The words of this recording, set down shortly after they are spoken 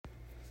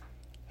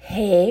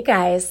Hey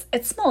guys,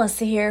 it's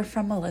Melissa here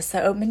from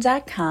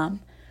melissaoatman.com.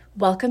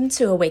 Welcome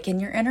to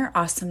Awaken Your Inner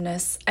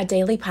Awesomeness, a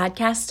daily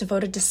podcast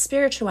devoted to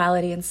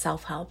spirituality and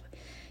self-help.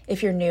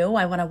 If you're new,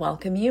 I want to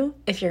welcome you.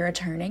 If you're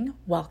returning,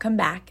 welcome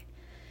back.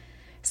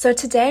 So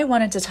today I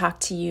wanted to talk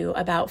to you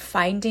about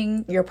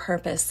finding your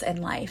purpose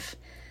in life.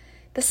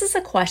 This is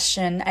a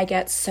question I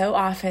get so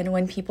often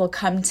when people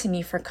come to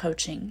me for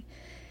coaching.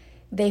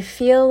 They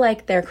feel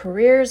like their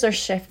careers are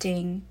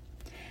shifting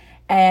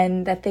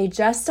and that they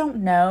just don't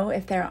know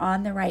if they're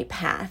on the right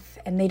path,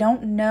 and they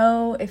don't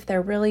know if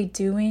they're really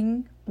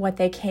doing what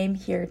they came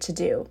here to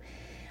do.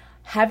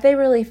 Have they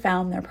really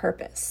found their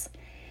purpose?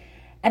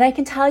 And I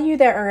can tell you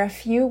there are a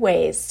few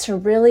ways to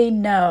really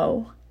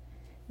know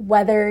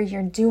whether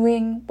you're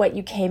doing what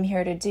you came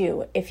here to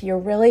do, if you're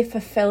really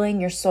fulfilling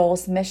your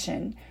soul's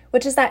mission,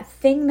 which is that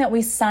thing that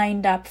we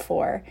signed up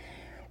for.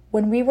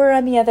 When we were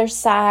on the other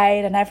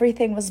side and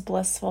everything was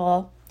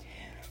blissful,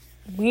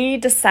 we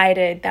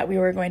decided that we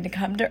were going to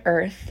come to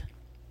Earth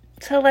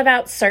to live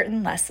out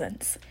certain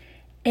lessons,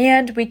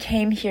 and we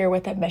came here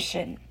with a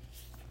mission.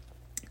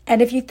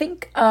 And if you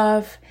think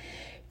of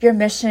your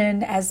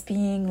mission as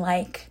being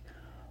like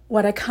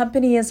what a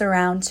company is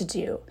around to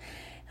do,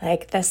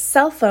 like the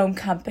cell phone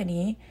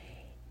company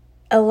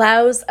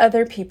allows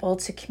other people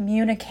to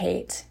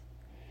communicate.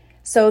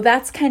 So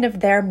that's kind of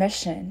their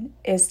mission,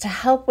 is to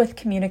help with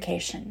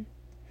communication.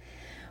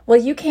 Well,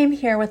 you came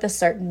here with a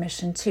certain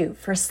mission too.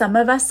 For some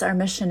of us, our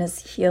mission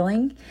is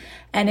healing,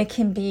 and it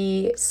can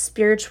be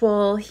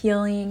spiritual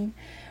healing.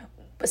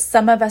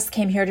 Some of us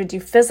came here to do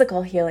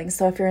physical healing.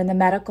 So if you're in the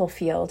medical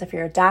field, if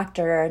you're a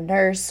doctor or a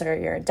nurse or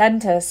you're a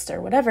dentist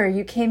or whatever,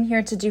 you came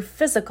here to do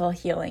physical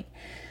healing.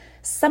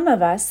 Some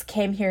of us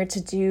came here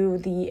to do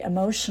the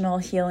emotional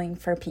healing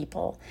for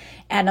people.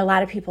 And a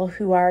lot of people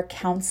who are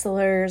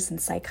counselors and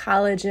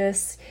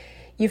psychologists,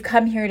 you've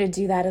come here to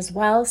do that as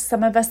well.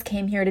 Some of us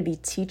came here to be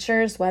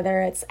teachers,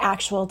 whether it's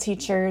actual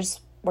teachers,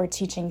 we're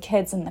teaching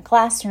kids in the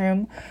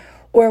classroom,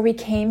 or we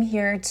came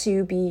here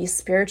to be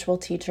spiritual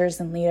teachers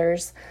and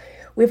leaders.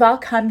 We've all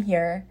come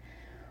here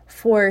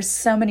for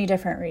so many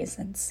different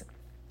reasons.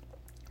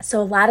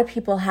 So a lot of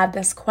people have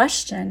this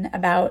question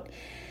about,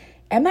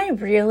 am I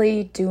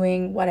really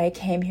doing what I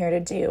came here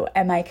to do?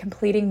 Am I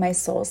completing my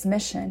soul's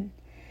mission?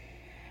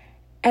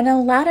 And a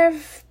lot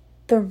of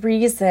the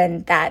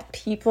reason that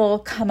people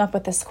come up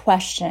with this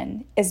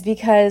question is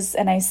because,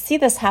 and I see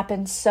this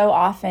happen so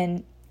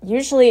often,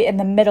 usually in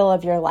the middle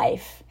of your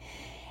life.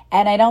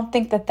 And I don't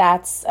think that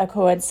that's a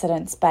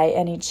coincidence by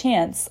any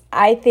chance.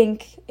 I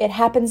think it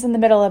happens in the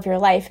middle of your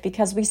life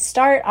because we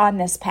start on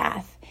this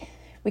path.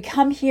 We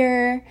come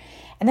here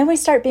and then we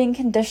start being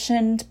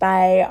conditioned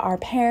by our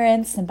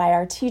parents and by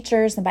our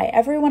teachers and by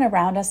everyone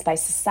around us, by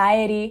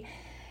society.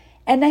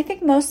 And I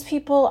think most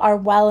people are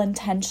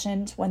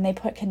well-intentioned when they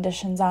put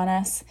conditions on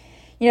us.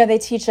 You know, they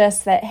teach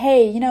us that,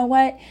 hey, you know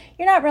what?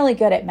 You're not really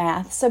good at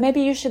math, so maybe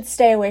you should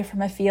stay away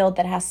from a field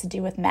that has to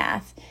do with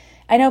math.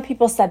 I know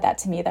people said that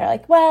to me. They're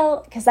like,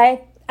 well, because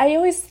I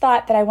always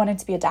thought that I wanted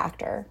to be a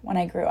doctor when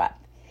I grew up.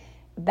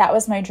 That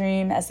was my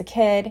dream as a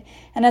kid.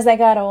 And as I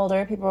got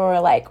older, people were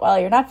like, well,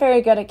 you're not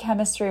very good at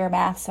chemistry or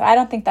math, so I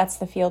don't think that's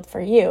the field for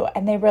you.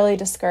 And they really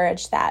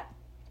discouraged that.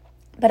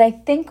 But I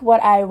think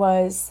what I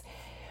was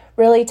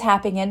really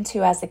tapping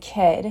into as a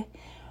kid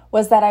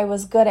was that I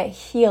was good at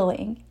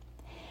healing.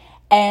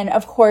 And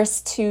of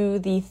course, to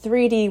the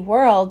 3D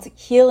world,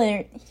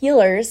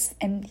 healers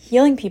and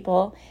healing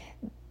people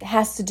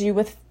has to do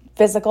with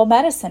physical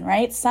medicine,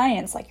 right?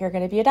 Science, like you're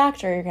going to be a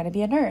doctor, you're going to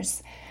be a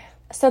nurse.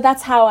 So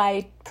that's how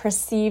I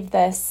perceived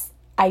this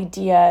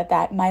idea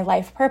that my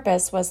life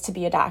purpose was to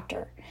be a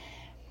doctor.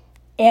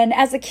 And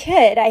as a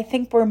kid, I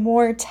think we're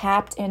more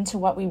tapped into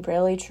what we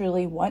really,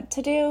 truly want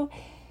to do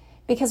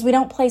because we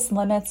don't place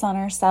limits on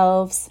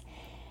ourselves,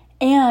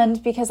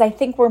 and because I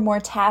think we're more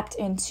tapped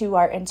into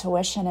our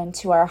intuition and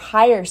to our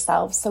higher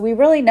selves, so we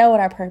really know what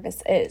our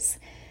purpose is.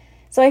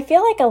 So I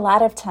feel like a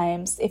lot of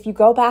times, if you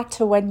go back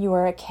to when you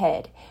were a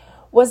kid,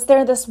 was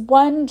there this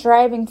one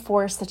driving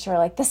force that you're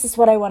like, this is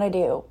what I want to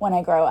do when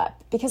I grow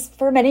up? Because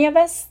for many of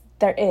us,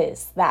 there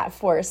is that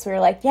force. We're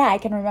like, yeah, I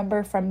can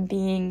remember from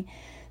being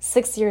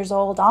 6 years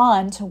old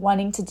on to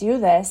wanting to do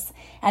this.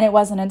 And it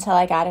wasn't until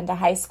I got into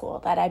high school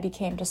that I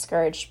became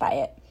discouraged by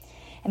it.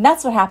 And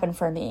that's what happened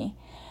for me.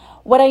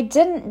 What I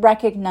didn't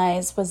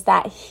recognize was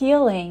that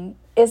healing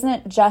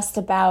isn't just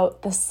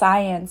about the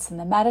science and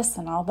the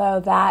medicine, although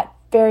that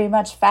very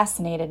much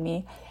fascinated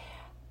me.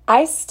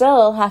 I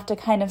still have to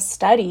kind of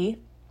study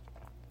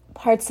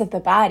parts of the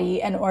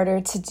body in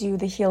order to do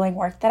the healing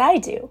work that I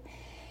do.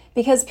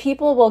 Because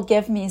people will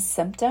give me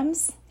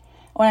symptoms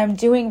when I'm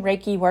doing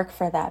Reiki work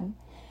for them.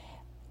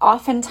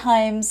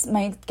 Oftentimes,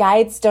 my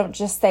guides don't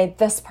just say,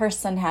 this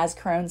person has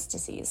Crohn's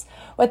disease.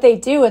 What they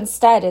do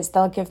instead is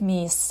they'll give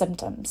me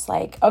symptoms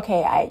like,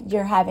 okay,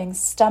 you're having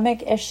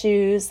stomach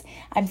issues,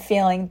 I'm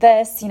feeling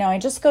this. I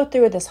just go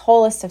through this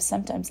whole list of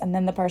symptoms, and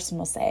then the person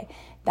will say,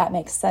 that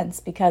makes sense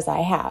because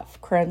I have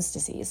Crohn's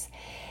disease.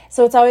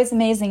 So it's always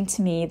amazing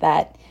to me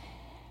that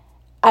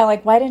I'm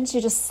like, why didn't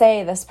you just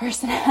say this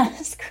person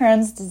has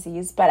Crohn's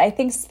disease? But I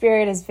think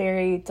Spirit is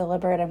very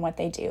deliberate in what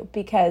they do,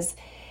 because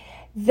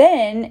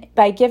then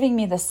by giving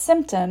me the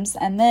symptoms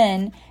and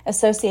then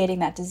associating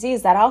that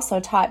disease, that also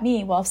taught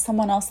me, well, if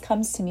someone else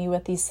comes to me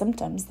with these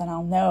symptoms, then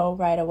I'll know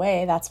right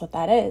away that's what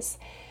that is.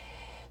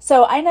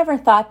 So I never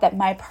thought that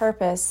my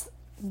purpose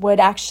would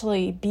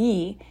actually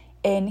be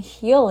in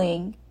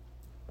healing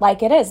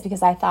like it is,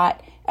 because I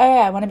thought, oh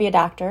yeah, I want to be a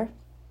doctor.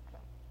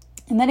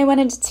 And then I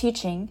went into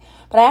teaching,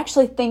 but I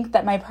actually think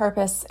that my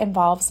purpose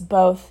involves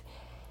both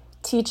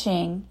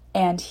teaching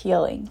and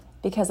healing,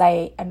 because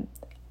I am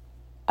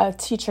a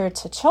teacher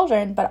to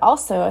children, but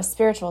also a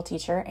spiritual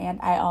teacher. And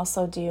I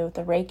also do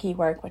the Reiki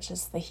work, which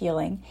is the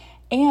healing,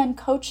 and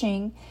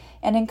coaching.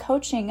 And in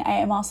coaching, I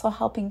am also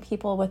helping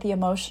people with the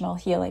emotional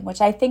healing,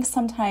 which I think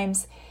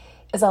sometimes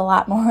is a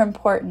lot more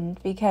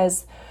important,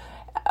 because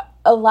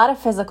a lot of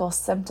physical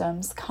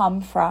symptoms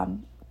come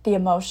from the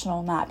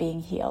emotional not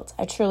being healed.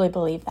 I truly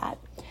believe that.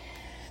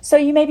 So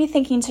you may be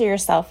thinking to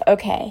yourself,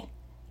 okay,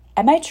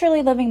 am I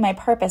truly living my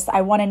purpose? I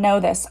want to know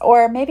this.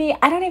 Or maybe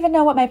I don't even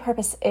know what my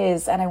purpose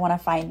is and I want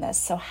to find this.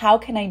 So how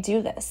can I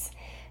do this?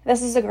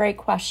 This is a great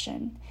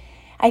question.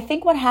 I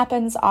think what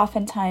happens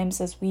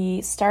oftentimes is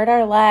we start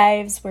our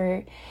lives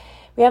where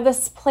we have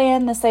this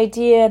plan, this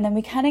idea, and then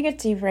we kind of get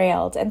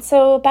derailed. And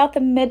so about the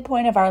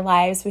midpoint of our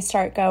lives, we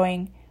start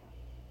going,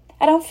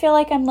 I don't feel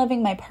like I'm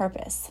living my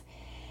purpose.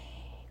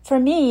 For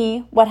me,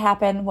 what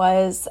happened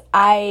was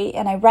I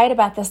write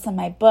about this in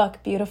my book,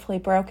 Beautifully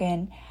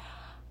Broken.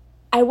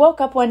 I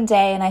woke up one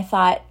day and I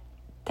thought,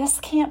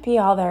 this can't be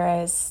all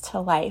there is to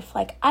life.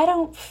 Like, I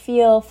don't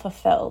feel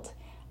fulfilled.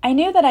 I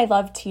knew that I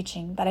loved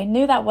teaching, but I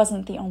knew that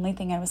wasn't the only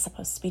thing I was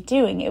supposed to be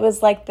doing. It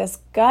was like this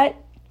gut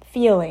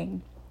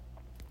feeling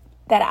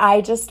that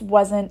I just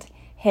wasn't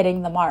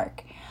hitting the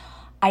mark.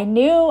 I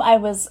knew I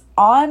was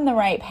on the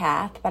right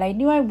path, but I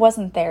knew I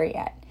wasn't there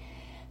yet.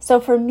 So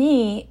for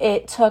me,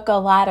 it took a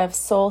lot of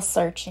soul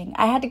searching.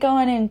 I had to go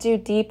in and do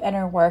deep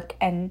inner work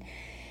and,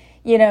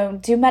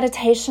 do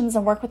meditations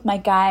and work with my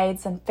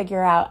guides and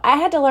figure out. I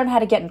had to learn how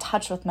to get in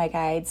touch with my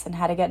guides and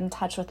how to get in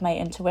touch with my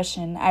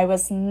intuition. I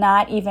was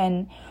not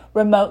even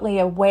remotely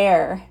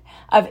aware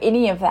of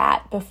any of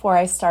that before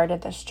I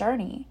started this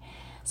journey.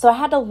 So I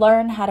had to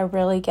learn how to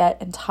really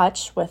get in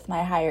touch with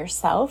my higher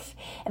self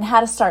and how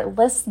to start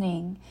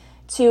listening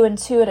to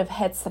intuitive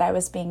hits that I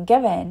was being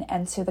given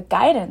and to the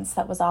guidance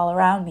that was all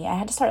around me. I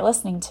had to start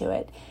listening to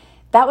it.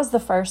 That was the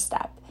first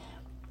step.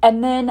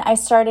 And then I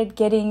started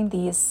getting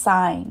these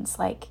signs,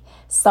 like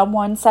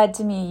someone said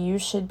to me, you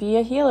should be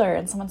a healer.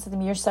 And someone said to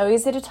me, you're so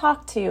easy to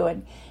talk to,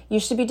 and you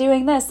should be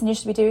doing this and you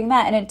should be doing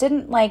that. And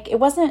it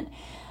wasn't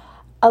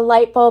a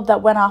light bulb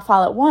that went off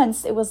all at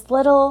once. It was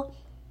little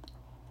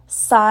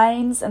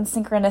signs and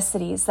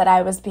synchronicities that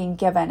I was being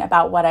given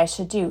about what I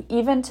should do,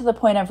 even to the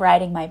point of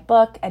writing my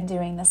book and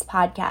doing this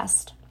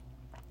podcast.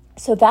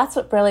 So that's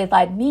what really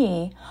led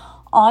me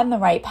on the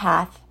right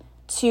path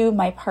to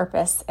my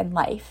purpose in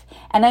life.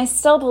 And I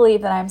still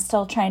believe that I'm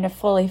still trying to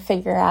fully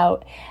figure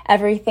out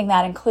everything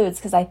that includes,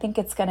 because I think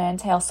it's going to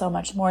entail so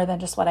much more than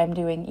just what I'm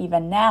doing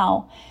even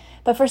now.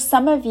 But for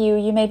some of you,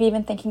 you may be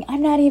even thinking,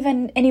 I'm not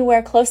even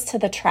anywhere close to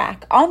the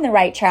track, on the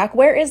right track.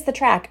 Where is the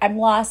track? I'm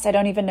lost. I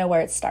don't even know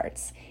where it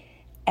starts.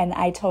 And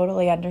I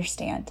totally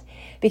understand,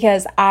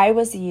 because I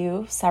was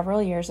you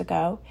several years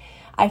ago.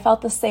 I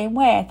felt the same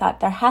way. I thought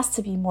there has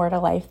to be more to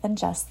life than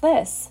just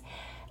this.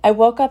 I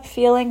woke up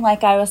feeling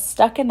like I was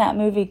stuck in that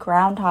movie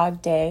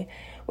Groundhog Day,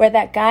 where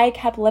that guy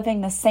kept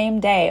living the same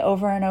day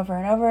over and over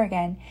and over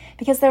again,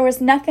 because there was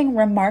nothing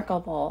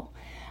remarkable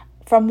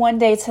from one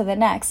day to the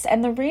next.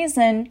 And the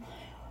reason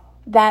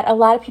that a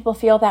lot of people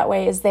feel that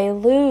way is they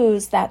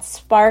lose that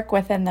spark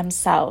within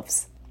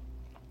themselves.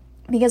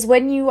 Because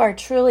when you are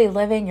truly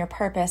living your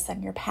purpose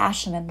and your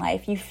passion in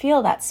life, you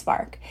feel that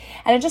spark,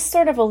 and it just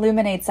sort of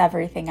illuminates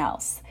everything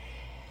else.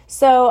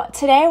 So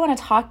today I want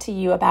to talk to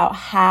you about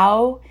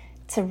how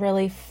to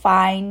really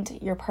find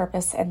your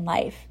purpose in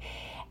life.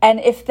 And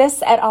if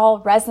this at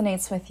all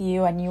resonates with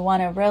you and you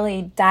want to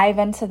really dive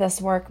into this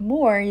work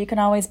more, you can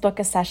always book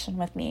a session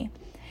with me.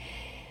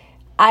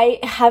 I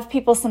have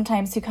people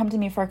sometimes who come to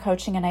me for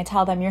coaching and I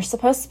tell them, you're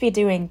supposed to be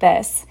doing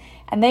this.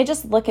 And they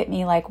just look at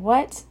me like,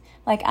 what?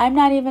 Like, I'm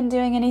not even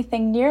doing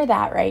anything near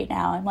that right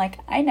now. I'm like,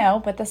 I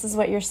know, but this is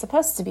what you're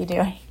supposed to be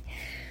doing.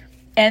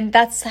 And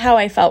that's how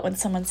I felt when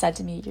someone said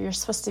to me, you're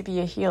supposed to be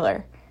a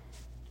healer.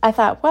 I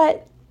thought,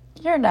 what?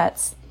 You're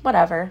nuts.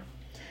 Whatever.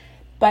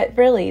 But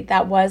really,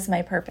 that was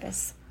my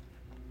purpose.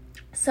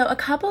 So a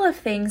couple of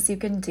things you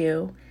can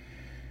do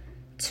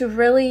to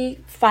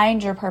really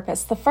find your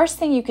purpose. The first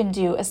thing you can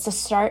do is to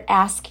start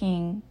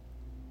asking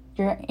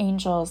your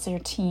angels, your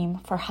team,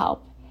 for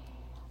help.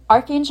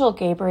 Archangel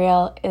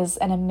Gabriel is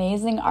an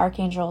amazing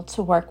archangel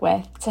to work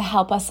with to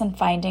help us in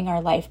finding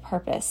our life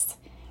purpose.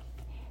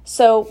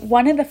 So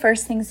one of the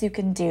first things you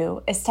can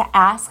do is to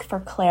ask for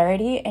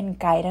clarity and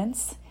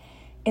guidance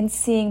in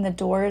seeing the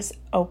doors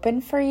open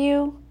for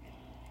you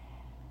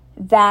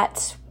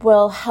that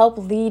will help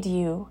lead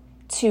you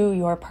to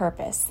your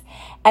purpose.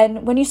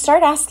 And when you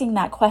start asking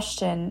that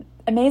question,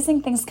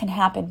 amazing things can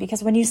happen,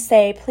 because when you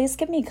say, please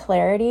give me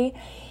clarity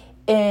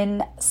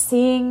in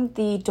seeing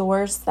the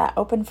doors that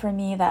open for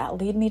me that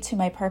lead me to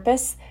my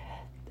purpose,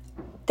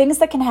 things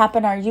that can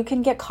happen are you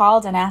can get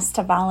called and asked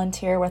to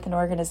volunteer with an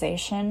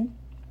organization,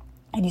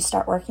 and you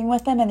start working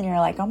with them, and then you're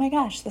like, oh my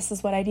gosh, this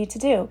is what I need to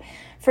do.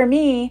 For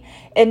me,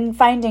 in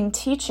finding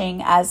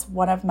teaching as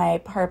one of my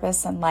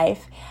purpose in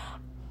life,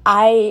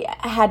 I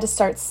had to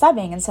start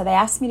subbing. And so they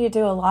asked me to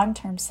do a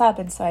long-term sub.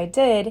 And so I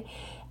did.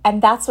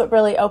 And that's what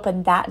really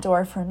opened that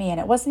door for me. And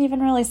it wasn't even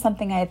really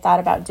something I had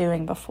thought about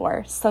doing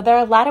before. So there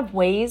are a lot of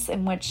ways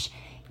in which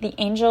the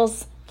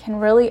angels can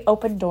really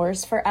open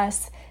doors for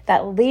us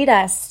that lead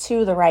us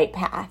to the right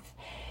path.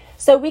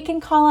 So we can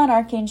call on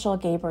Archangel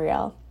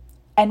Gabriel,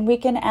 and we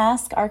can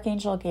ask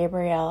Archangel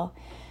Gabriel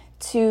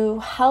to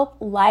help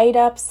light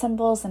up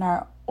symbols in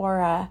our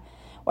aura,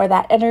 or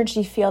that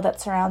energy field that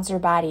surrounds your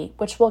body,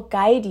 which will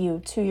guide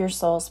you to your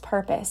soul's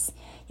purpose.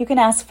 You can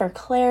ask for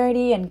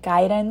clarity and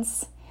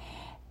guidance.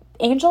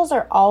 Angels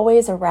are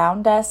always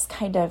around us,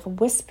 kind of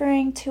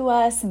whispering to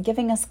us and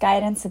giving us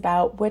guidance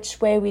about which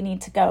way we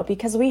need to go,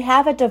 because we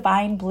have a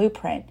divine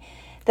blueprint.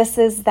 This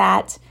is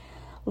that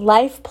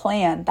life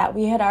plan that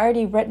we had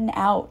already written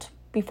out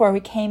before we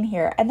came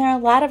here. And there are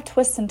a lot of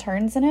twists and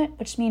turns in it,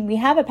 which mean we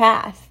have a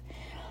path,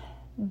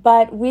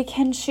 but we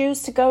can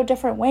choose to go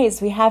different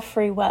ways. We have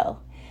free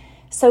will.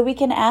 So we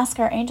can ask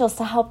our angels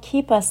to help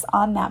keep us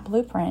on that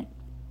blueprint.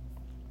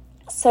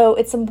 So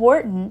it's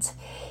important,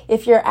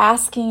 if you're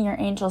asking your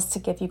angels to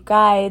give you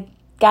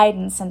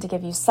guidance and to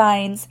give you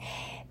signs,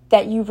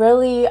 that you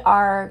really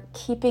are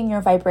keeping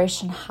your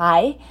vibration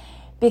high,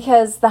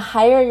 because the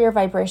higher your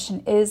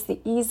vibration is, the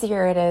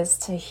easier it is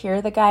to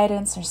hear the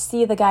guidance or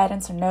see the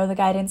guidance or know the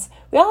guidance.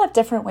 We all have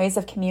different ways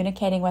of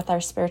communicating with our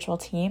spiritual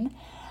team.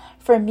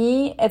 For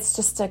me, it's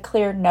just a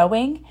clear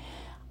knowing.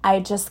 I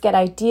just get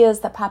ideas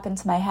that pop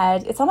into my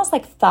head. It's almost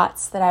like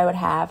thoughts that I would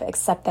have,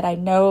 except that I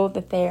know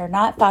that they are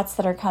not thoughts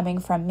that are coming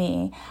from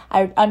me.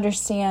 I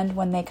understand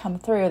when they come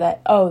through that,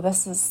 oh,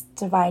 this is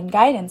divine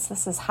guidance.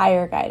 This is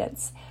higher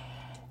guidance.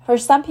 For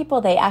some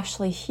people, they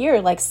actually hear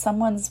like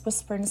someone's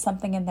whispering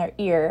something in their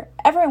ear.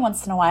 Every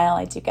once in a while,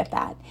 I do get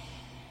that.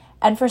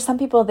 And for some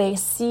people, they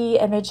see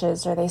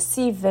images or they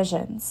see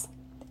visions.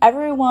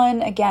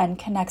 Everyone, again,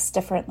 connects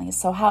differently.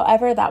 So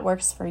however that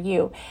works for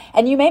you.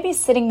 And you may be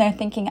sitting there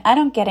thinking, I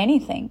don't get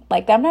anything.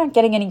 Like, I'm not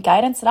getting any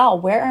guidance at all.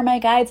 Where are my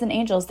guides and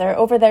angels? They're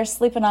over there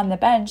sleeping on the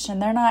bench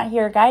and they're not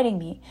here guiding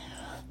me.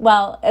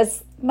 Well,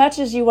 as much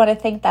as you want to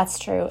think that's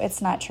true,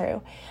 it's not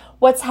true.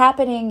 What's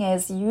happening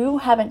is you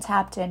haven't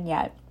tapped in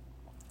yet.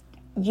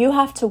 You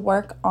have to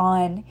work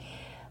on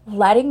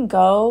letting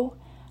go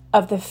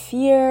of the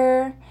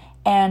fear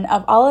and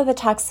of all of the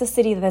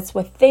toxicity that's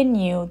within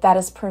you that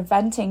is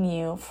preventing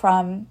you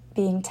from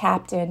being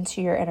tapped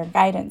into your inner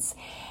guidance.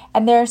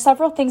 And there are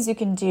several things you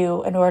can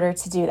do in order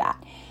to do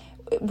that.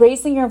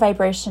 Raising your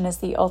vibration is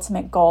the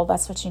ultimate goal.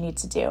 That's what you need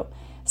to do.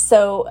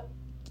 So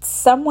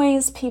some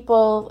ways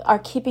people are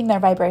keeping their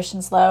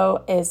vibrations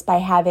low is by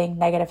having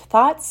negative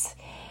thoughts,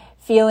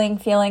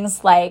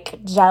 feelings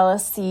like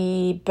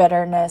jealousy,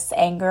 bitterness,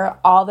 anger.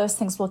 All those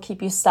things will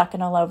keep you stuck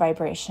in a low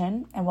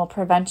vibration and will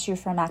prevent you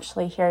from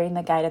actually hearing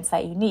the guidance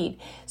that you need.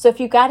 So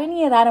if you've got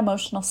any of that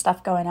emotional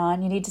stuff going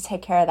on, you need to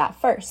take care of that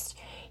first.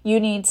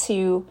 You need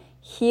to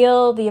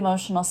heal the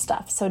emotional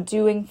stuff. So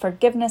doing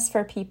forgiveness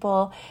for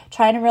people,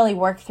 trying to really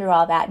work through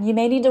all that. And you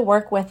may need to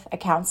work with a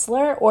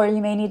counselor, or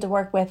you may need to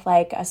work with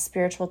like a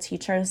spiritual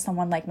teacher,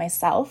 someone like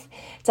myself,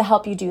 to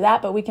help you do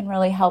that. But we can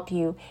really help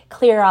you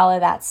clear all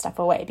of that stuff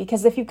away.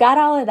 Because if you've got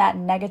all of that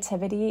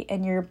negativity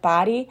in your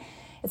body,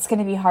 it's going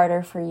to be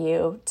harder for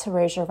you to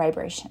raise your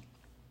vibration.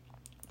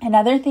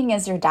 Another thing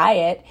is your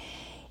diet.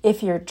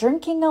 If you're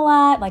drinking a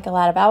lot, like a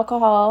lot of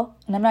alcohol,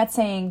 and I'm not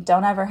saying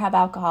don't ever have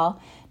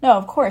alcohol, no,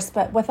 of course,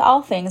 but with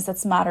all things,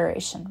 it's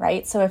moderation,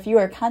 right? So if you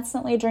are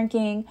constantly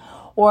drinking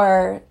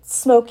or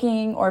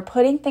smoking or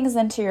putting things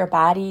into your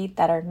body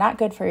that are not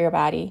good for your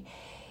body,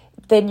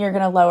 then you're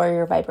going to lower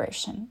your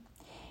vibration.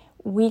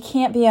 We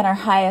can't be in our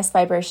highest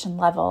vibration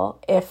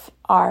level if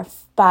our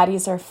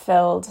bodies are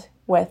filled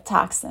with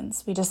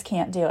toxins. We just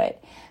can't do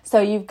it. So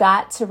you've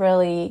got to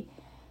really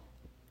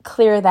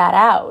clear that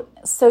out.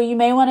 So you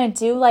may want to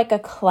do like a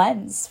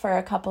cleanse for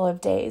a couple of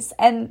days,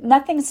 and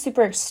nothing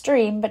super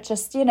extreme, but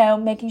just,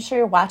 making sure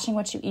you're watching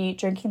what you eat,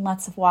 drinking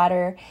lots of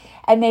water,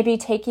 and maybe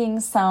taking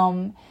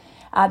some,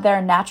 there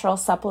are natural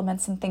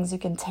supplements and things you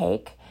can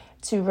take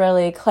to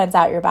really cleanse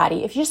out your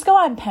body. If you just go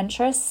on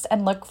Pinterest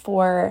and look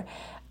for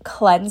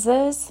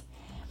cleanses,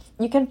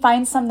 you can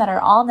find some that are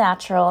all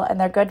natural and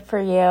they're good for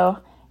you.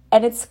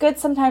 And it's good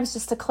sometimes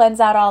just to cleanse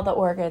out all the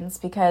organs,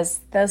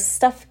 because the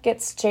stuff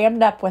gets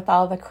jammed up with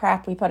all the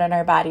crap we put in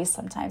our bodies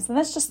sometimes. And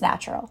that's just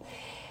natural.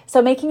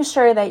 So making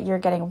sure that you're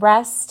getting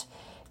rest,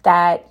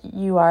 that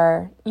you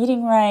are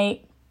eating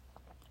right,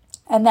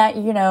 and that,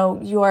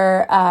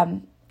 you're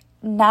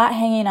not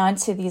hanging on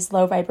to these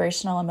low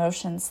vibrational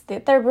emotions.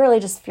 They're really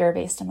just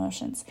fear-based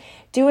emotions.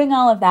 Doing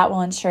all of that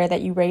will ensure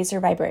that you raise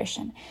your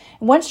vibration.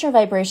 And once your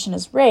vibration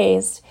is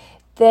raised,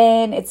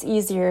 then it's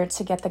easier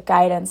to get the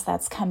guidance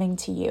that's coming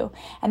to you.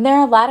 And there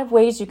are a lot of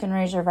ways you can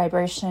raise your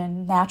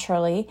vibration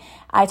naturally.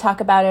 I talk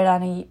about it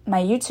on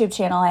my YouTube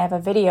channel. I have a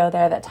video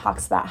there that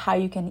talks about how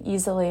you can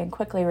easily and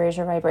quickly raise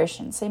your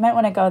vibration. So you might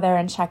want to go there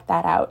and check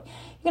that out.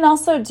 You can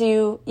also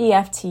do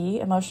EFT,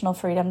 Emotional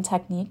Freedom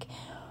Technique.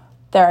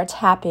 There are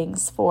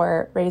tappings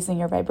for raising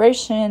your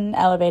vibration,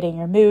 elevating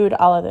your mood,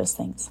 all of those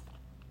things.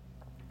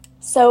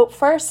 So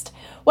first,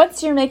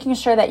 once you're making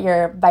sure that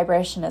your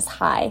vibration is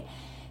high,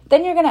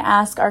 then you're going to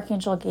ask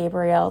Archangel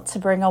Gabriel to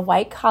bring a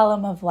white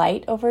column of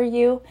light over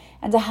you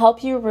and to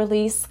help you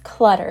release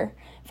clutter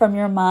from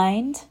your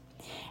mind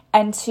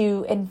and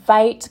to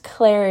invite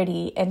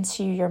clarity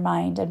into your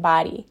mind and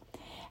body.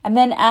 And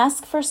then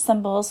ask for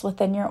symbols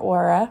within your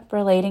aura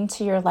relating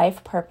to your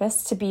life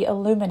purpose to be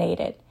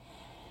illuminated.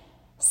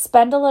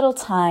 Spend a little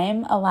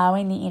time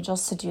allowing the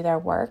angels to do their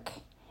work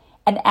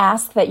and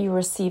ask that you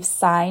receive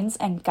signs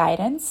and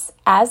guidance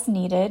as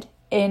needed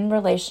in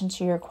relation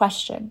to your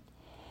question.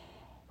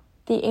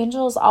 The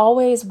angels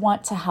always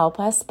want to help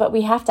us, but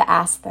we have to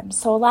ask them.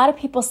 So a lot of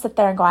people sit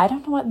there and go, I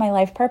don't know what my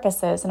life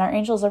purpose is. And our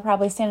angels are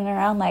probably standing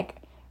around like,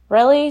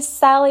 really,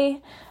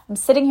 Sally? I'm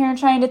sitting here and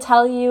trying to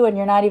tell you and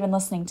you're not even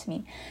listening to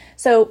me.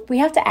 So we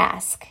have to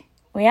ask.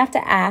 We have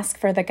to ask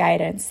for the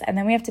guidance, and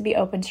then we have to be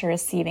open to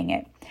receiving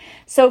it.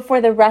 So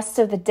for the rest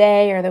of the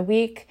day or the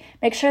week,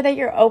 make sure that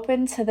you're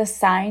open to the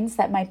signs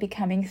that might be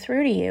coming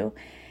through to you.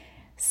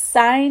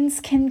 Signs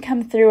can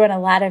come through in a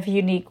lot of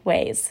unique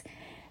ways.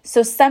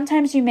 So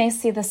sometimes you may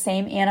see the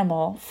same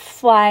animal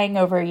flying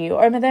over you,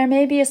 or there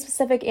may be a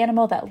specific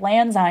animal that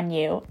lands on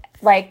you.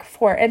 Like,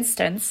 for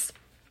instance,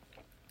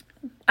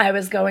 I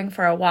was going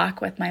for a walk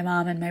with my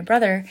mom and my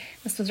brother.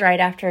 This was right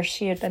after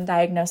she had been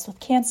diagnosed with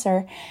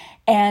cancer.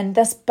 And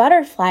this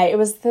butterfly, it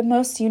was the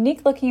most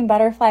unique looking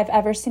butterfly I've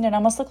ever seen. It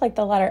almost looked like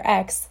the letter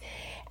X.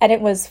 And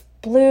it was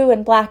blue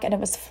and black, and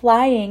it was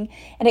flying.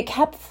 And it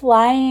kept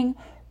flying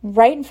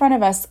right in front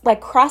of us,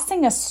 like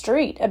crossing a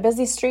street, a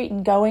busy street,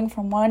 and going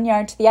from one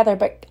yard to the other,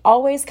 but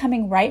always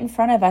coming right in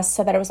front of us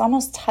so that it was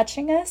almost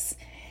touching us.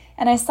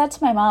 And I said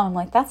to my mom, I'm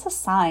like, that's a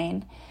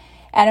sign.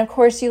 And of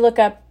course, you look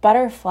up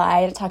butterfly,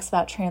 and it talks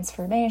about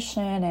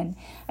transformation. And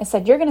I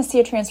said, you're going to see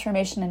a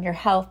transformation in your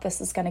health.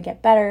 This is going to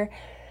get better.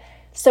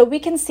 So we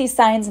can see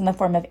signs in the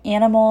form of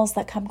animals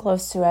that come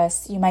close to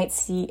us. You might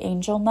see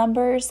angel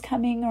numbers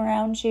coming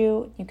around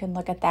you. You can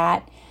look at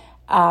that.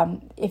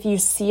 If you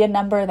see a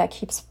number that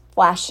keeps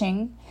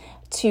flashing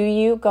to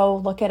you, go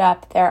look it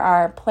up. There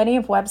are plenty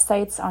of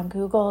websites on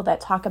Google that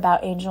talk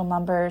about angel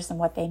numbers and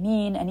what they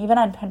mean. And even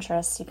on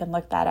Pinterest, you can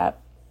look that up.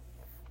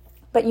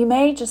 But you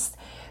may just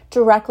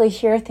directly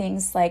hear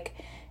things like,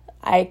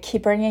 I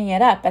keep bringing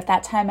it up. At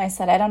that time, I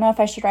said, I don't know if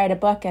I should write a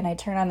book. And I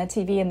turned on the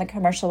TV and the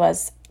commercial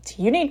was,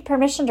 do you need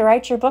permission to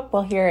write your book?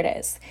 Well, here it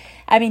is.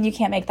 I mean, you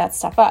can't make that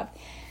stuff up.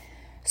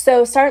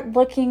 So start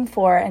looking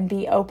for and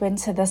be open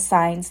to the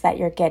signs that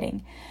you're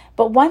getting.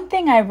 But one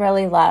thing I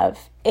really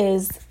love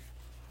is,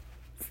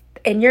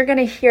 and you're going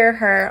to hear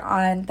her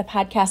on the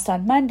podcast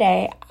on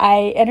Monday,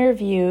 I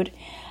interviewed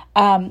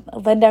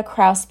Linda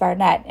Krause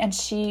Barnett, and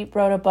she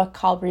wrote a book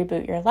called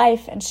Reboot Your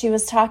Life. And she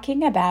was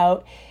talking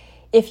about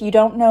if you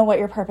don't know what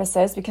your purpose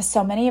is, because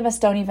so many of us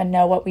don't even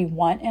know what we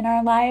want in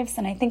our lives.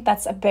 And I think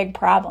that's a big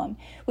problem.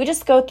 We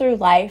just go through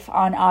life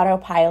on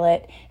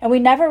autopilot and we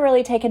never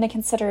really take into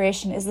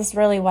consideration, is this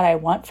really what I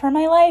want for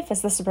my life?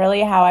 Is this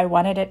really how I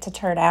wanted it to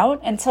turn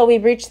out? Until we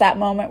reach that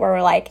moment where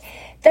we're like,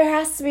 there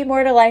has to be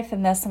more to life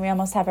than this, and we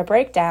almost have a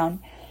breakdown.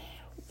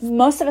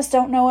 Most of us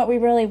don't know what we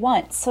really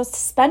want. So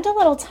spend a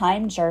little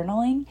time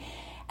journaling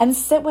and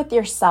sit with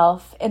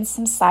yourself in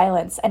some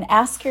silence and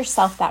ask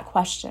yourself that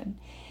question.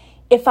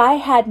 If I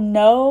had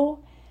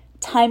no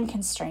time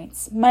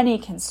constraints, money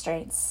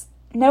constraints,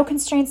 no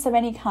constraints of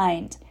any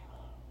kind,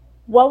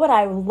 what would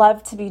I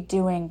love to be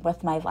doing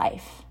with my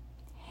life?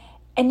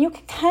 And you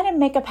can kind of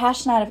make a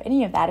passion out of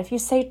any of that. If you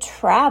say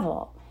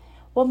travel,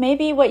 well,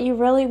 maybe what you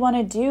really want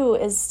to do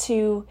is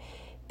to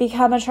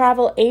become a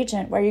travel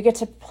agent where you get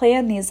to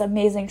plan these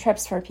amazing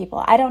trips for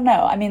people. I don't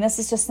know. I mean, this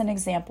is just an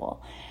example.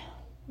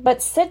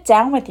 But sit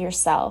down with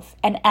yourself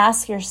and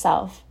ask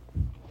yourself,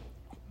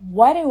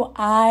 what do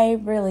I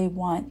really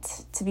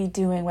want to be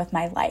doing with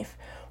my life?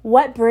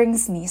 What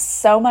brings me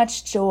so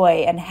much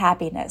joy and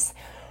happiness?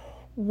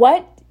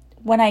 What,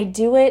 when I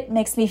do it,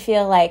 makes me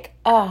feel like,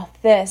 oh,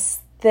 this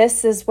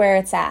is where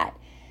it's at.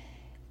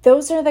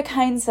 Those are the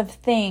kinds of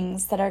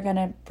things that are going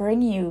to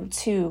bring you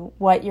to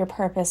what your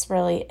purpose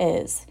really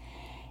is.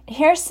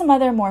 Here's some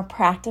other more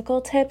practical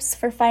tips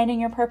for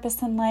finding your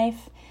purpose in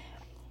life.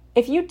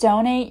 If you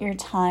donate your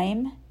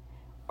time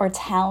or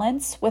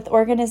talents with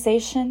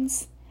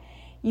organizations,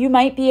 you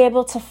might be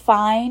able to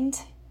find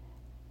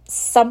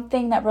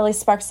something that really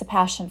sparks a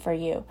passion for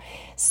you.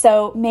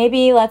 So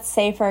maybe, let's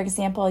say, for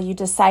example, you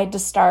decide to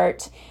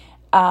start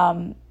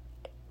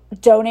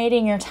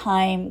donating your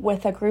time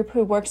with a group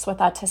who works with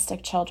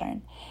autistic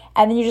children.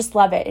 And then you just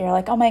love it. You're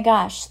like, oh my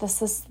gosh,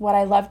 this is what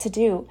I love to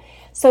do.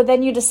 So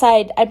then you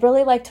decide, I'd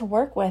really like to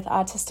work with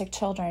autistic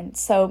children.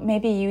 So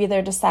maybe you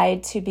either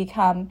decide to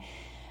become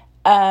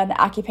an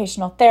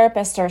occupational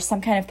therapist or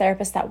some kind of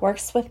therapist that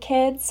works with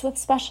kids with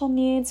special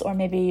needs, or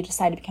maybe you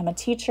decide to become a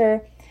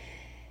teacher.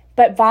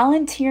 But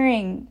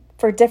volunteering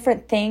for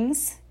different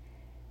things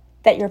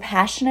that you're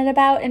passionate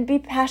about, and be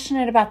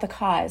passionate about the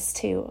cause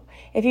too.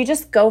 If you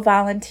just go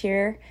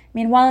volunteer,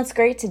 while it's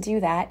great to do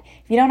that,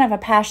 if you don't have a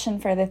passion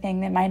for the thing,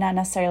 that might not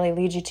necessarily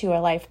lead you to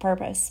a life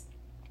purpose.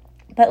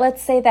 But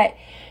let's say that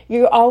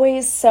you're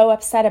always so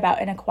upset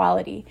about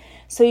inequality.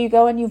 So you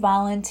go and you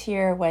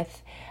volunteer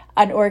with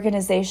an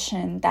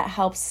organization that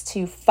helps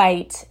to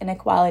fight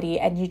inequality,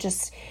 and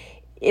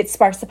it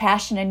sparks a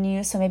passion in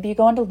you. So maybe you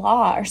go into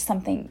law or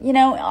something.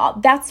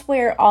 That's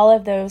where all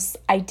of those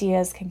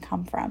ideas can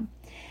come from.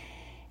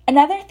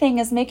 Another thing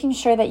is making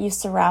sure that you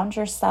surround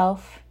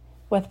yourself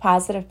with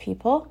positive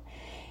people,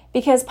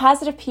 because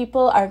positive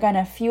people are going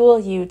to fuel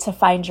you to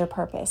find your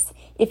purpose.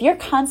 If you're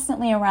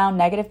constantly around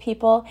negative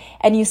people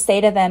and you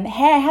say to them,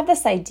 hey, I have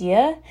this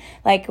idea,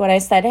 like when I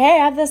said, hey,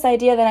 I have this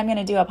idea that I'm going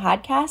to do a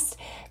podcast,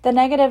 the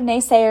negative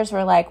naysayers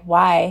were like,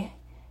 why?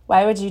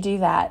 Why would you do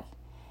that?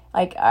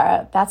 Like,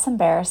 that's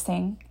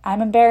embarrassing.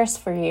 I'm embarrassed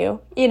for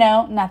you.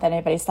 Not that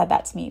anybody said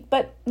that to me,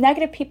 but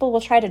negative people will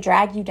try to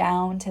drag you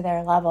down to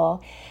their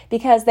level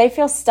because they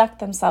feel stuck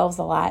themselves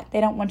a lot. They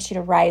don't want you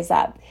to rise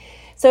up.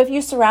 So if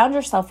you surround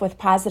yourself with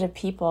positive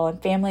people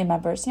and family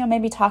members,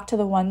 maybe talk to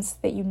the ones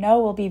that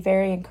will be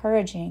very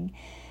encouraging.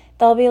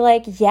 They'll be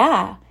like,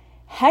 yeah,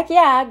 heck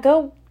yeah,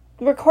 go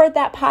record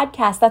that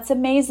podcast. That's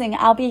amazing.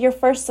 I'll be your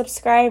first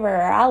subscriber,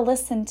 or I'll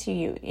listen to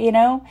you.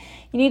 You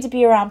need to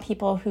be around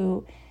people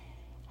who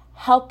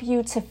help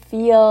you to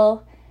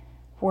feel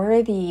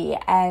worthy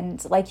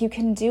and like you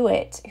can do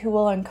it, who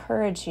will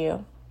encourage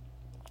you.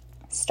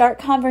 Start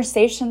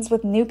conversations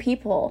with new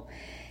people.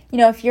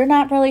 If you're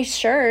not really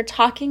sure,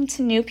 talking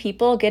to new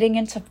people, getting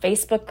into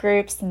Facebook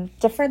groups and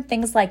different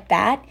things like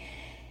that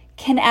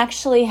can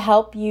actually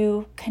help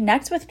you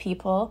connect with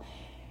people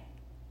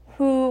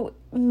who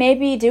may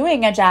be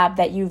doing a job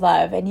that you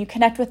love, and you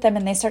connect with them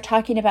and they start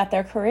talking about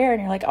their career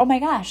and you're like, oh my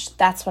gosh,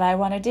 that's what I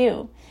want to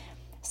do.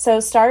 So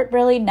start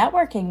really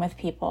networking with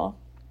people.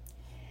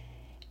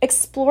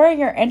 Explore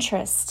your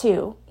interests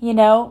too.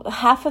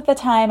 Half of the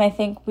time I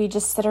think we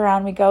just sit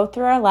around, we go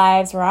through our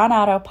lives, we're on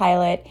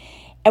autopilot,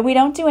 and we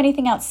don't do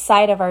anything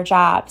outside of our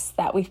jobs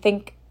that we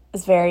think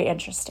is very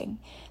interesting.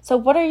 So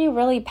what are you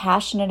really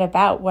passionate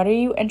about? What are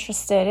you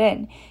interested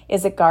in?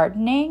 Is it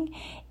gardening?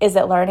 Is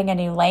it learning a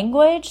new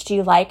language? Do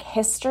you like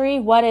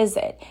history? What is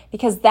it?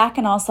 Because that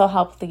can also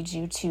help lead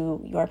you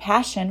to your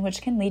passion,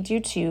 which can lead you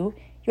to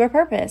your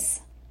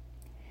purpose.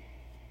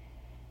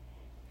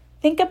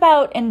 Think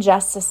about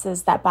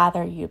injustices that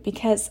bother you,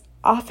 because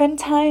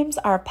oftentimes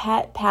our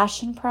pet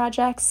passion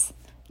projects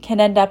can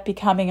end up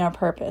becoming our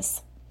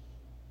purpose.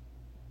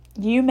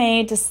 You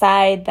may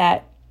decide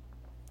that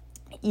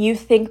you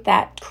think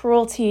that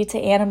cruelty to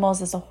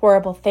animals is a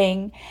horrible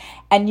thing,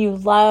 and you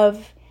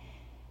love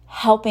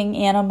helping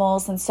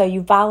animals, and so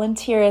you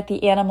volunteer at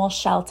the animal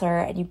shelter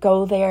and you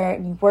go there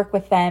and you work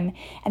with them,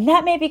 and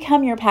that may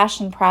become your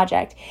passion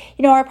project.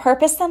 Our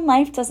purpose in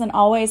life doesn't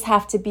always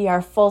have to be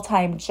our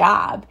full-time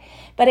job,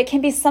 but it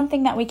can be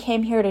something that we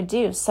came here to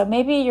do. So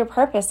maybe your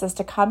purpose is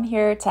to come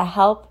here to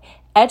help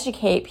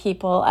educate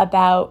people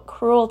about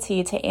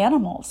cruelty to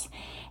animals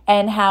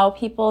and how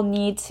people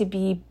need to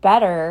be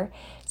better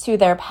to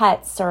their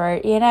pets, or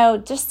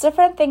just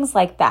different things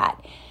like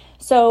that.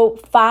 So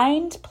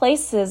find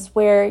places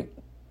where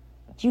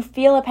you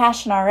feel a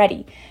passion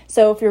already.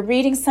 So if you're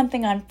reading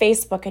something on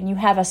Facebook and you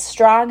have a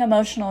strong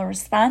emotional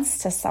response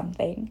to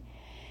something,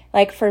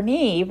 like for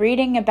me,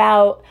 reading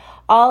about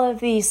all of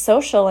these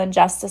social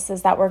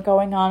injustices that were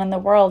going on in the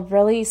world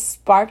really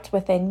sparked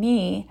within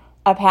me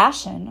a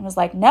passion. I was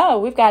like, no,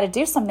 we've got to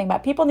do something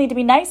about it. People need to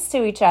be nice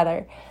to each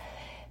other.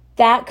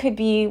 That could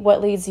be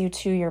what leads you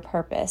to your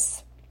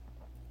purpose.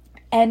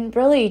 And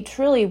really,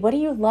 truly, what do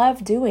you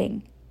love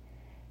doing?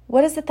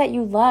 What is it that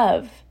you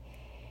love?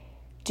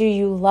 Do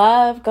you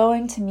love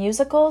going to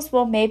musicals?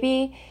 Well,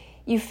 maybe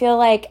you feel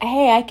like,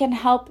 hey, I can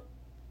help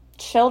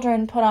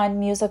children put on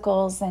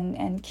musicals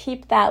and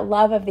keep that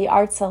love of the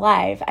arts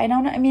alive.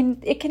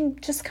 It can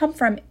just come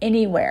from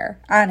anywhere,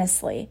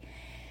 honestly.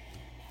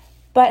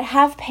 But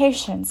have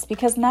patience,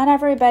 because not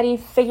everybody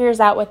figures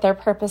out what their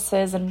purpose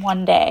is in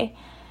one day.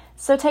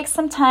 So take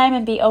some time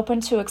and be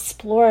open to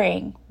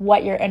exploring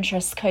what your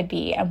interests could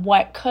be and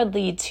what could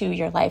lead to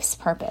your life's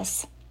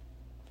purpose.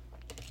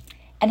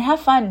 And have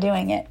fun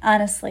doing it,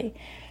 honestly.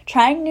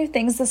 Trying new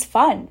things is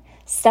fun.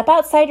 Step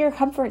outside your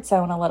comfort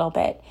zone a little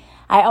bit.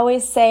 I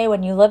always say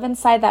when you live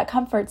inside that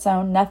comfort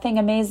zone, nothing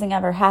amazing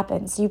ever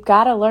happens. You've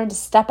got to learn to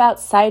step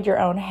outside your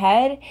own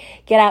head,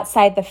 get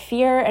outside the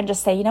fear, and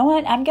just say, you know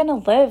what, I'm going to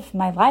live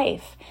my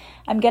life.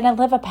 I'm going to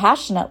live a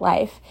passionate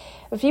life.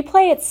 If you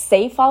play it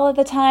safe all of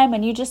the time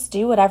and you just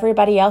do what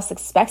everybody else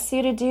expects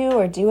you to do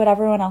or do what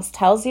everyone else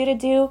tells you to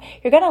do,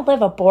 you're going to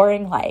live a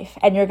boring life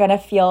and you're going to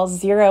feel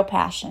zero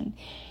passion.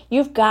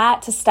 You've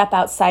got to step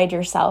outside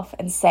yourself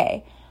and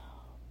say,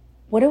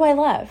 what do I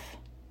love?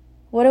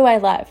 What do I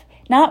love?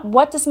 Not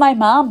what does my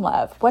mom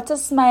love? What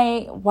does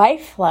my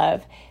wife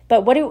love?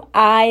 But what do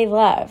I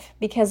love?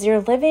 Because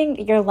you're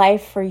living your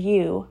life for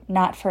you,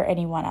 not for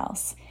anyone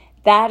else.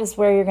 That is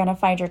where you're going to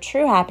find your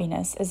true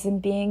happiness, is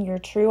in being your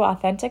true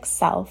authentic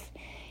self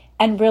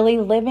and really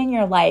living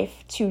your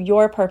life to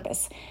your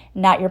purpose.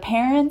 Not your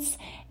parents,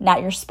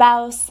 not your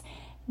spouse,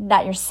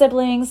 not your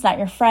siblings, not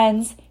your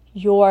friends,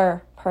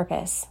 your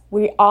purpose.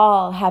 We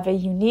all have a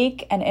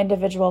unique and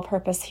individual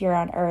purpose here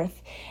on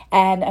earth.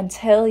 And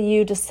until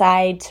you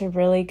decide to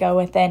really go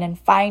within and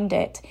find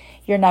it,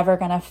 you're never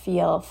going to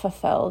feel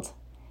fulfilled.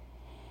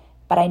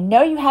 But I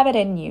know you have it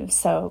in you,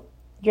 so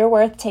you're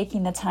worth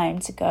taking the time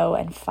to go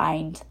and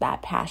find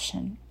that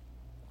passion.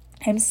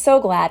 I'm so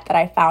glad that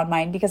I found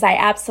mine because I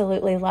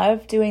absolutely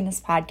love doing this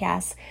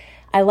podcast.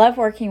 I love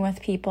working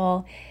with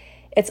people.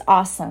 It's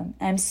awesome.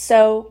 I'm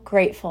so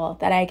grateful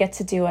that I get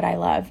to do what I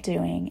love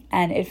doing,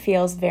 and it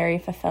feels very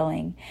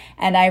fulfilling.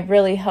 And I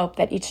really hope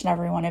that each and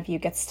every one of you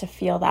gets to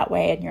feel that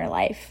way in your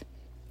life.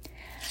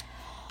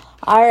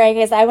 All right,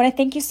 guys, I want to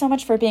thank you so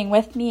much for being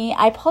with me.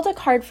 I pulled a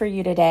card for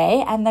you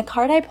today, and the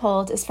card I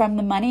pulled is from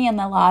the Money and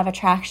the Law of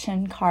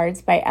Attraction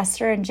cards by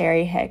Esther and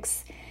Jerry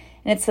Hicks.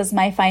 And it says,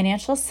 "My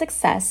financial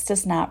success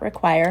does not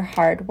require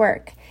hard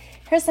work."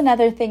 Here's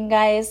another thing,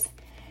 guys.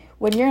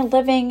 When you're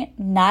living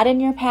not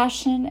in your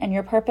passion and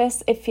your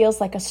purpose, it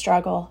feels like a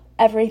struggle.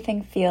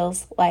 Everything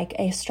feels like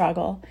a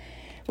struggle.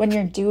 When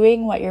you're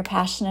doing what you're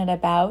passionate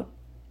about,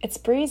 it's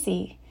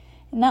breezy.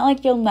 Not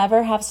like you'll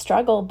never have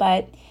struggle,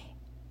 but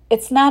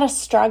it's not a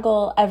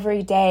struggle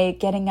every day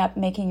getting up,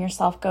 making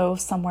yourself go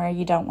somewhere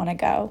you don't want to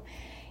go.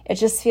 It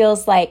just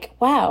feels like,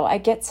 wow, I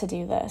get to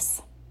do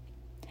this.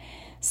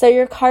 So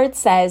your card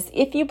says,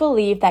 if you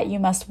believe that you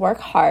must work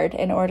hard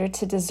in order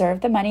to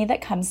deserve the money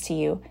that comes to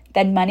you,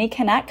 then money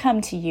cannot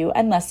come to you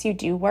unless you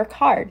do work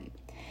hard.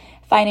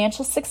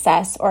 Financial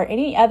success or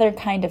any other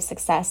kind of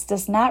success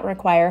does not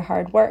require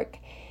hard work.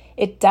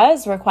 It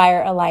does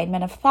require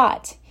alignment of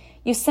thought.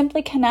 You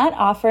simply cannot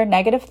offer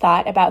negative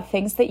thought about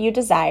things that you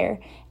desire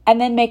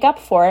and then make up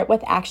for it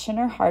with action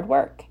or hard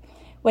work.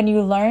 When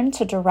you learn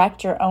to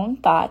direct your own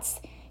thoughts,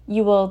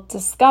 you will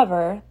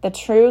discover the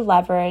true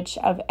leverage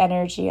of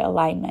energy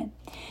alignment.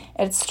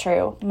 It's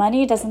true.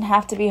 Money doesn't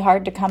have to be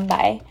hard to come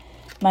by.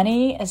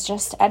 Money is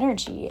just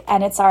energy,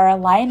 and it's our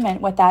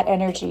alignment with that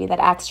energy that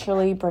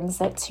actually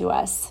brings it to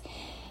us.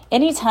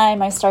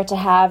 Anytime I start to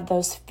have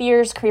those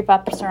fears creep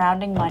up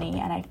surrounding money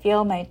and I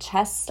feel my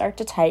chest start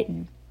to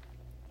tighten,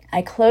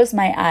 I close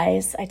my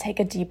eyes, I take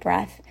a deep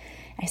breath,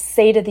 I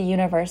say to the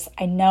universe,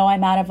 I know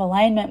I'm out of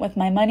alignment with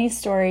my money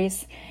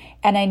stories,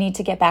 and I need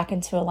to get back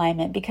into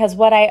alignment, because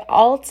what I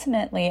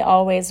ultimately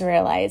always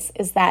realize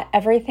is that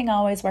everything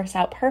always works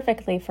out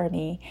perfectly for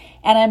me,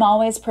 and I'm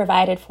always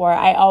provided for.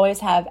 I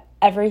always have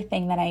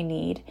everything that I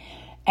need,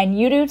 and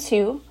you do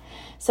too.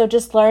 So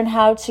just learn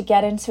how to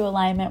get into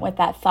alignment with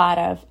that thought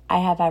of, I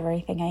have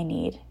everything I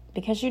need,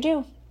 because you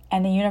do,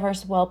 and the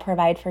universe will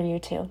provide for you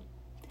too.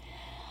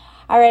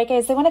 All right,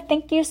 guys, I want to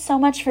thank you so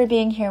much for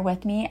being here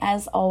with me,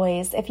 as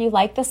always. If you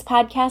like this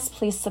podcast,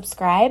 please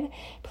subscribe.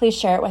 Please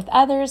share it with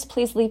others.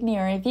 Please leave me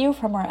a review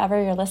from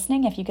wherever you're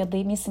listening. If you could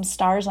leave me some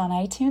stars on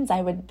iTunes,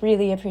 I would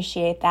really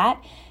appreciate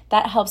that.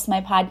 That helps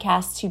my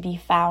podcast to be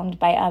found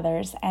by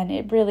others, and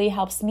it really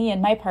helps me in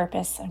my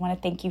purpose. I want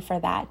to thank you for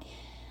that.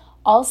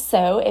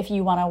 Also, if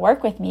you want to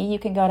work with me, you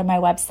can go to my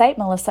website,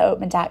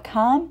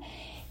 melissaoatman.com.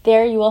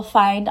 There you will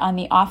find on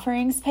the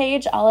offerings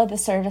page all of the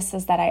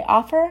services that I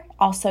offer.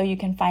 Also, you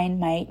can find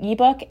my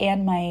ebook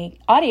and my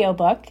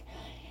audiobook.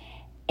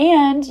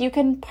 And you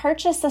can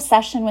purchase a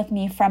session with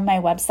me from my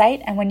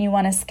website. And when you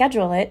want to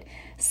schedule it,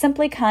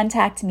 simply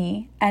contact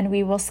me and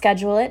we will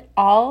schedule it.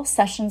 All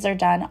sessions are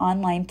done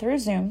online through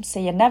Zoom,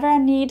 so you never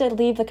need to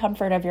leave the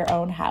comfort of your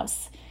own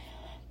house.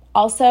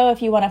 Also,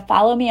 if you want to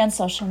follow me on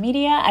social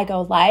media, I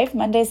go live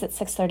Mondays at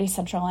 6:30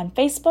 Central on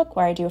Facebook,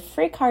 where I do a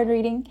free card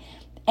reading.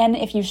 And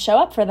if you show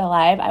up for the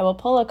live, I will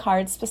pull a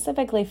card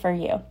specifically for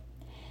you.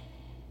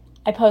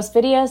 I post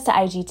videos to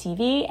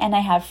IGTV, and I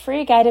have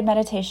free guided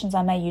meditations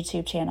on my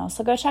YouTube channel.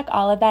 So go check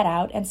all of that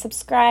out and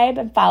subscribe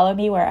and follow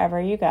me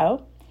wherever you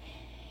go.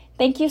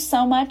 Thank you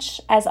so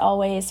much, as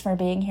always, for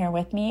being here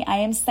with me. I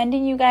am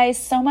sending you guys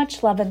so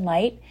much love and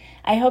light.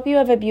 I hope you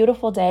have a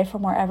beautiful day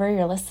from wherever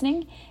you're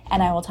listening,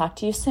 and I will talk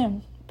to you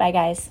soon. Bye,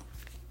 guys.